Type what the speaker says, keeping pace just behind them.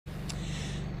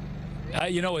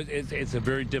You know, it's a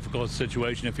very difficult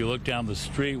situation. If you look down the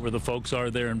street where the folks are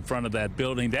there in front of that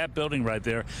building right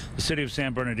there, the city of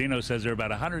San Bernardino says there are about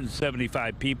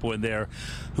 175 people in there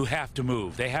who have to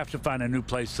move. They have to find a new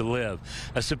place to live.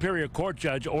 A Superior Court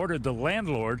judge ordered the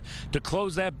landlord to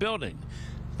close that building,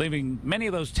 leaving many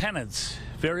of those tenants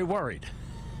very worried.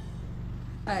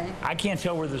 I can't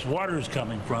tell where this water is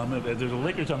coming from. If there's a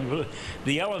leak or something.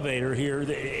 The elevator here,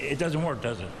 it doesn't work,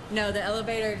 does it? No, the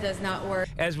elevator does not work.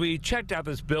 As we checked out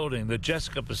this building that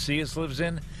Jessica Pasillas lives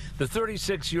in, the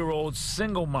 36-year-old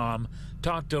single mom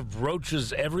talked of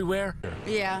roaches everywhere.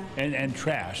 Yeah. And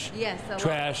trash. Yes.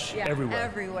 Trash everywhere.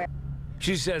 Everywhere.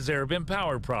 She says there have been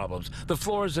power problems. The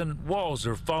floors and walls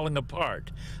are falling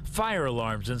apart. Fire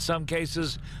alarms in some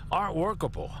cases aren't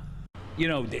workable. You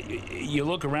know, you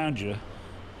look around you,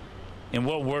 and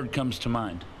what word comes to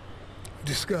mind?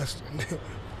 Disgusting.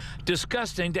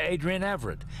 Disgusting to Adrian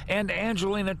Everett and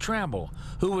Angelina Tramble,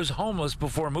 who was homeless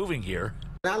before moving here.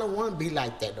 I don't want to be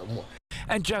like that no more.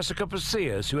 And Jessica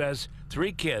Pasillas, who has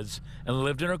 3 kids and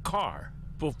lived in her car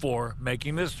before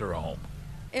making this her home.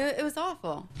 It was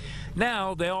awful.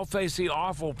 Now they all face the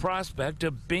awful prospect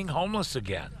of being homeless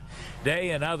again.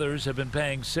 They and others have been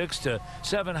paying $600 to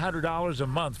 $700 a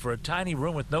month for a tiny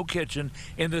room with no kitchen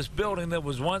in this building that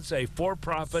was once a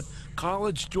for-profit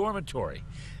college dormitory,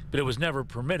 but it was never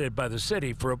permitted by the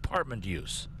city for apartment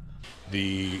use.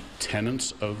 The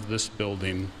tenants of this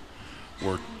building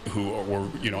are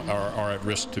at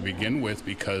risk to begin with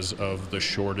because of the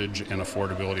shortage and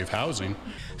affordability of housing.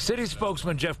 City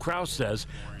spokesman Jeff Krause says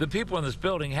the people in this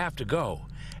building have to go,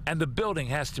 and the building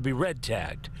has to be red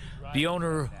tagged. The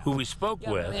owner, who we spoke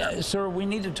with, sir, we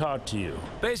need to talk to you,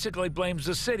 basically blames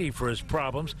the city for his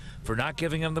problems for not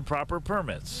giving him the proper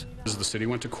permits. The city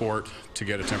went to court to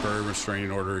get a temporary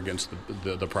restraining order against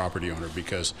the property owner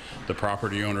because the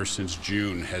property owner since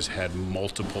June has had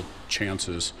multiple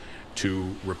chances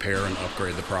to repair and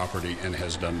upgrade the property and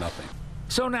has done nothing.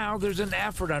 So now there's an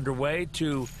effort underway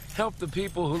to help the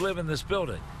people who live in this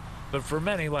building. But for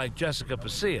many, like Jessica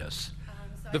Pasillas,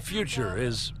 the future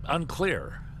is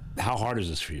unclear. How hard is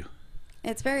this for you?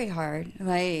 It's very hard.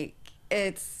 Like,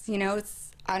 I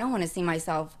don't want to see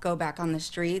myself go back on the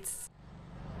streets.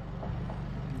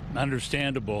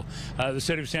 Understandable. The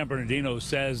city of San Bernardino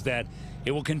says that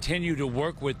it will continue to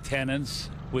work with tenants,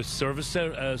 with service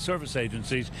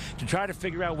agencies to try to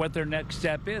figure out what their next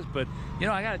step is. But,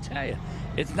 I got to tell you,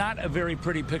 it's not a very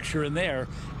pretty picture in there.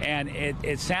 And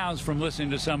it sounds, from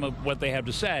listening to some of what they have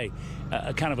to say,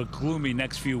 a kind of a gloomy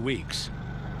next few weeks.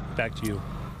 Back to you.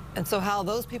 And so, Hal,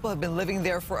 those people have been living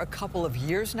there for a couple of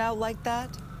years now like that?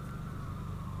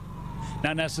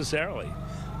 Not necessarily.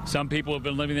 Some people have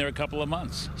been living there a couple of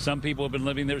months. Some people have been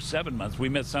living there 7 months. We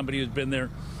met somebody who's been there,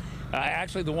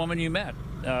 actually the woman you met,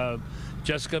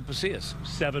 Jessica Pasillas,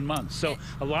 7 months. So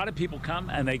a lot of people come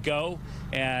and they go,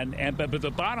 but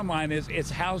the bottom line is it's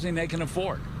housing they can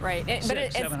afford. Right.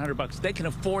 $700. They can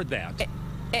afford that.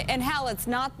 And Hal, it's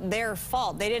not their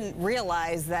fault. They didn't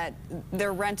realize that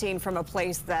they're renting from a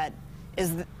place that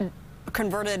is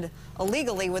converted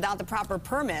illegally without the proper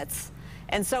permits.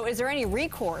 And so is there any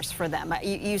recourse for them?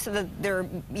 You said that they're,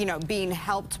 being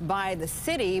helped by the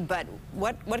city, but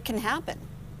what can happen?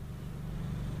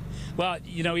 Well,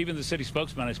 even the city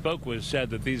spokesman I spoke with said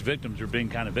that these victims are being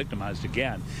kind of victimized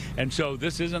again. And so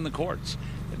this is in the courts.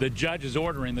 The judge is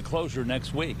ordering the closure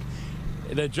next week.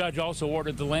 The judge also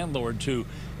ordered the landlord to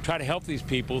try to help these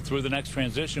people through the next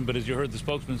transition, but as you heard the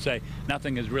spokesman say,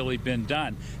 nothing has really been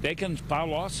done. They can file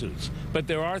lawsuits, but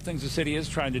there are things the city is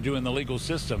trying to do in the legal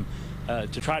system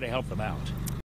to try to help them out.